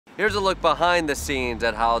Here's a look behind the scenes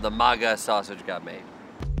at how the MAGA sausage got made.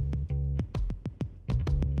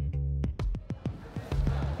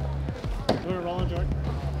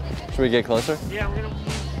 Should we get closer? Yeah, we're gonna.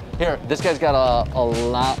 Here, this guy's got a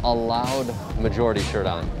loud majority shirt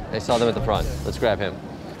on. I saw them at the front. Let's grab him.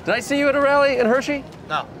 Did I see you at a rally in Hershey?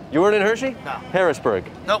 No. You weren't in Hershey? No. Harrisburg?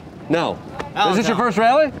 Nope. No. Oh, Is this no. your first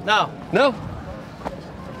rally? No. No?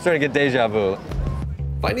 Starting to get deja vu.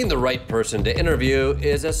 Finding the right person to interview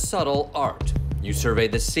is a subtle art. You survey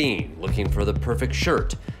the scene, looking for the perfect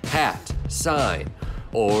shirt, hat, sign,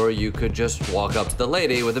 or you could just walk up to the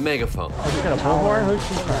lady with a megaphone. You got a bullhorn? Who's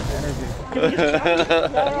she trying to interview?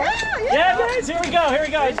 Yeah, guys, here we go, here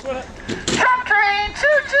we go. I just wanna... Trump train,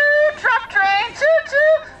 choo-choo! Trump train,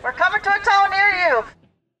 choo-choo! We're coming to a town near you.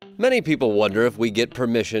 Many people wonder if we get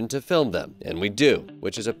permission to film them, and we do,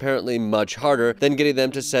 which is apparently much harder than getting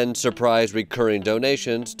them to send surprise recurring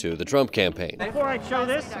donations to the Trump campaign. Before I show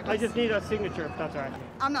this, I just need a signature, if that's all right.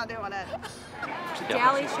 I'm not doing it.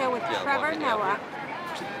 Daily show with Trevor Noah.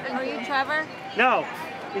 Are you Trevor? No,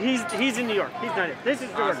 he's in New York. He's not here. This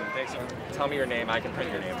is Jordan. Awesome, thanks. Tell me your name. I can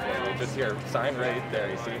print your name for you. Just here, sign right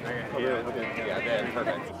there. You see? Here. Yeah, there.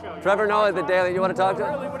 Perfect. Trevor Noah, the Daily. You want to talk to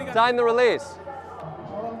him? Sign the release.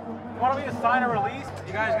 Want me to sign a release?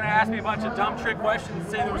 You guys gonna ask me a bunch of dumb trick questions and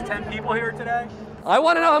say there was 10 people here today? I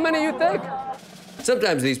want to know how many you think.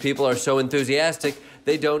 Sometimes these people are so enthusiastic,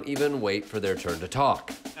 they don't even wait for their turn to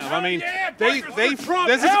talk. I mean,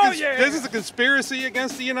 this is a conspiracy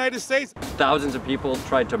against the United States. Thousands of people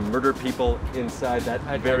tried to murder people inside that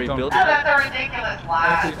very building. That's a ridiculous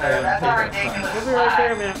lie. That's a ridiculous We'll be right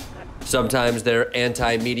there, man. Sometimes their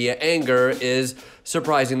anti-media anger is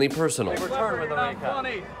surprisingly personal. Klepper, you're not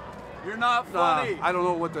funny. You're not funny. I don't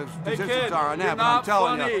know what the statistics kid, are on that, you're but I'm not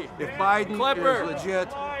telling funny. you, if Biden Klepper. is legit,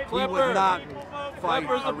 he Klepper. would not fight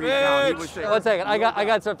Klepper's a a recount. He bitch. would say, One second, I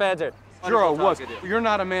got some fans here. You're a wuss. You're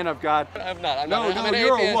not a man of God. I'm not. No, I'm an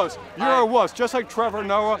you're atheist. a wuss. You're a wuss, just like Trevor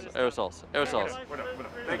Noah. Aerosols. Aerosols.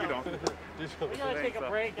 Thank you, Don. We gotta take a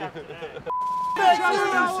break after this.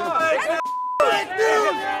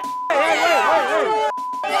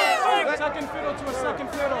 Second fiddle to a second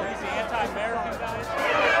fiddle. He's the anti-American guy.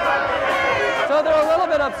 So they're a little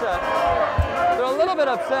bit upset. They're a little bit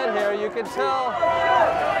upset here. You can tell.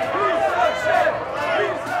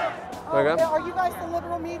 Okay. Are you guys the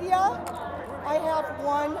liberal media? I have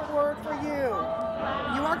one word for you.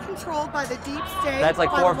 You are controlled by the deep state. That's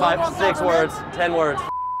like by 4, the 5, liberal 6 words, government. 10 words.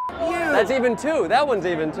 You. That's even 2. That one's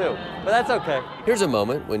even 2. But that's okay. Here's a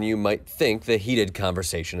moment when you might think the heated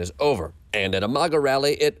conversation is over. And at a MAGA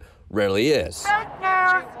rally, it rarely is. Fake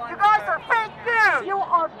news! You guys are fake news! You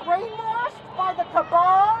are brainwashed by the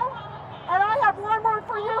cabal, and I have one word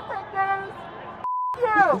for you, fake news.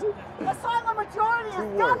 You! The silent majority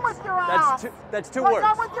is done with your ass. That's 2 We're words.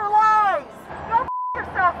 done with your lies. Go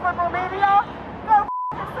yourself, liberal media. Go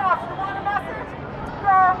yourself. You want a message?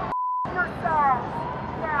 Go yourself.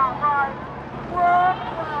 Yeah, right. Look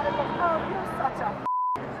at it. Oh, you're such a.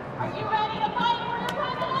 Are you ready to fight for your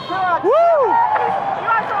president? Good. Woo! You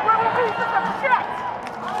guys are little pieces of shit.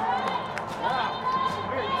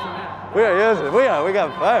 We got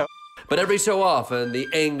fire. But every so often, the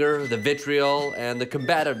anger, the vitriol, and the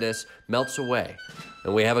combativeness melts away.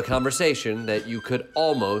 And we have a conversation that you could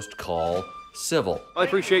almost call civil. I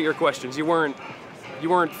appreciate your questions. You weren't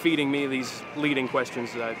feeding me these leading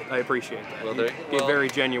questions. I appreciate that. Well, You gave very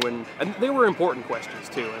genuine, and they were important questions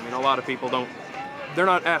too. I mean, a lot of people they're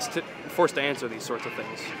not forced to answer these sorts of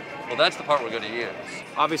things. Well, that's the part we're going to use.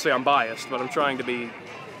 Obviously, I'm biased, but I'm trying to be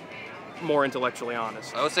more intellectually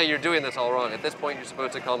honest. I would say you're doing this all wrong. At this point, you're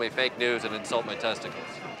supposed to call me fake news and insult my testicles.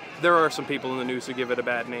 There are some people in the news who give it a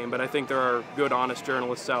bad name, but I think there are good, honest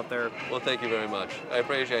journalists out there. Well, thank you very much. I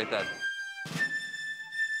appreciate that.